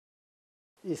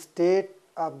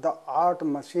state-of-the-art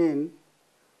machine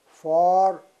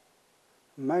for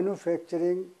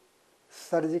manufacturing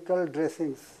surgical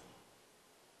dressings.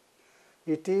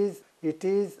 It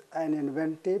is an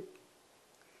inventive,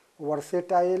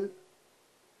 versatile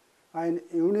and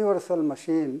universal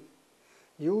machine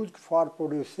used for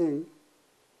producing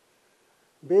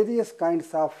various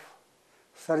kinds of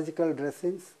surgical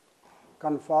dressings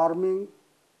conforming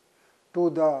to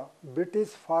the British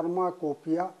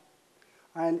pharmacopoeia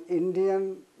and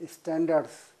Indian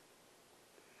standards.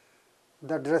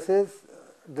 The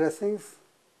dressings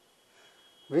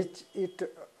which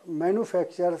it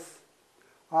manufactures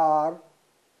are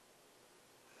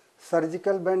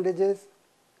surgical bandages,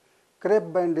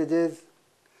 crepe bandages,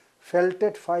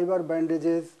 felted fiber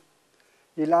bandages,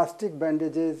 elastic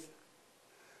bandages,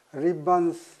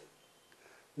 ribbons,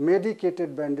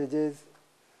 medicated bandages,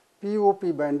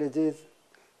 POP bandages,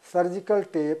 surgical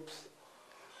tapes,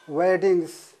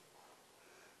 waddings,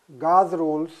 gauze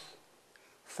rolls,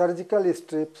 surgical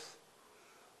strips,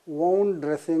 wound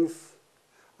dressings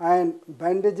and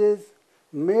bandages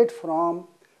made from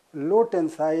low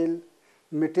tensile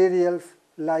materials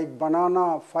like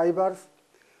banana fibers,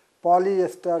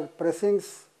 polyester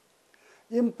pressings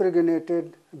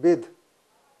impregnated with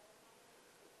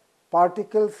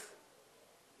particles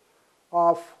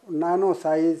of nano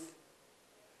size.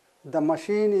 The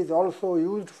machine is also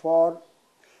used for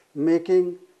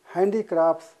making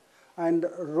handicrafts and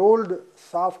rolled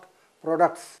soft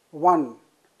products. 1.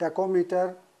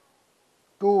 Tachometer.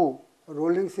 2.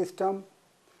 Rolling system.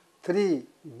 3.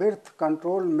 Birth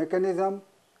control mechanism.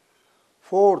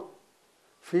 4.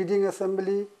 Feeding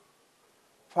assembly.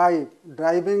 5.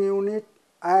 Driving unit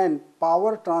and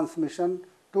power transmission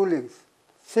toolings.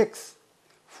 6.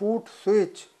 Foot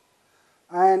switch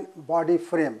and body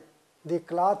frame. The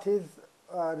cloth is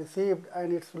received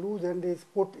and its loose end is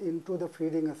put into the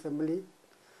feeding assembly,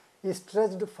 is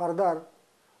stretched further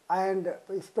and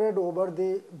spread over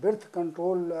the birth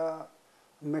control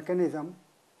mechanism.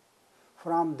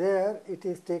 From there it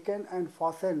is taken and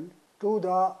fastened to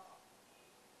the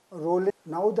rolling.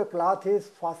 Now the cloth is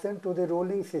fastened to the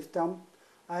rolling system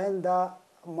and the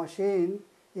machine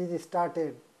is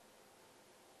started.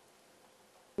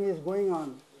 Is going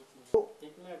on.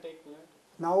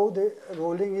 Now the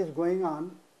rolling is going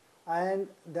on and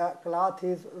the cloth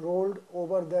is rolled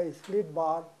over the split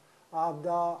bar of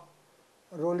the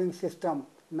rolling system.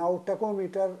 Now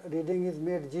tachometer reading is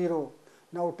made 0.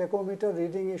 Now tachometer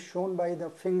reading is shown by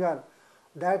the finger.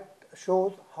 That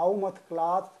shows how much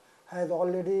cloth has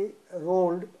already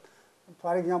rolled.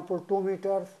 For example, 2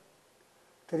 meters,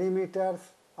 3 meters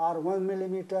or 1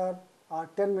 millimeter or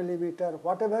 10 millimeter,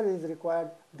 whatever is required,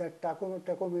 that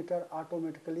tachometer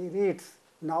automatically reads.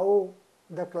 Now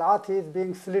the cloth is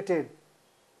being slitted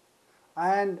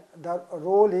and the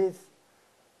roll is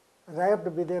wrapped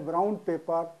with a brown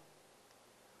paper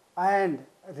and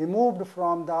removed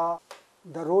from the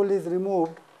roll is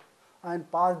removed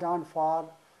and passed on for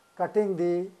cutting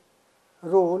the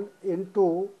roll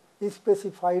into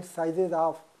specified sizes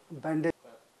of bandage.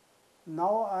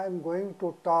 Now I am going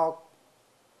to talk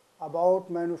about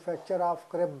manufacture of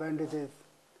crepe bandages.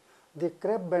 The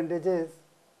crepe bandages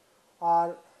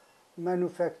are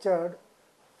manufactured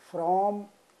from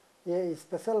a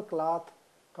special cloth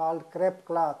called crepe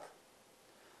cloth.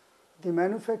 The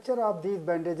manufacture of these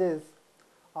bandages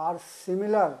are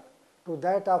similar to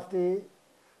that of the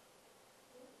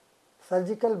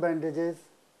surgical bandages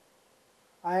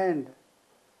and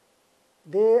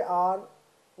they are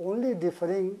only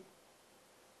differing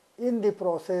in the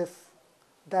process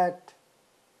that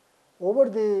over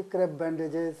the crepe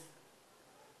bandages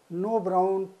no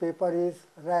brown paper is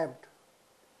wrapped.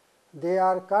 They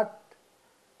are cut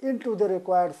into the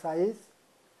required size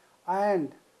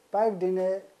and packed in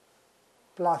a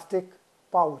plastic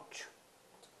pouch.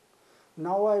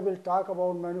 Now I will talk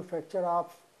about manufacture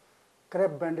of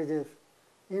crepe bandages.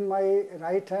 In my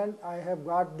right hand I have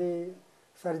got the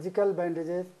surgical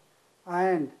bandages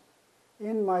and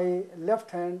in my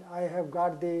left hand I have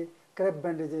got the crepe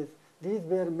bandages. These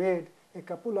were made a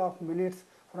couple of minutes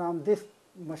from this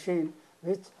machine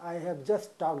which I have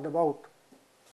just talked about.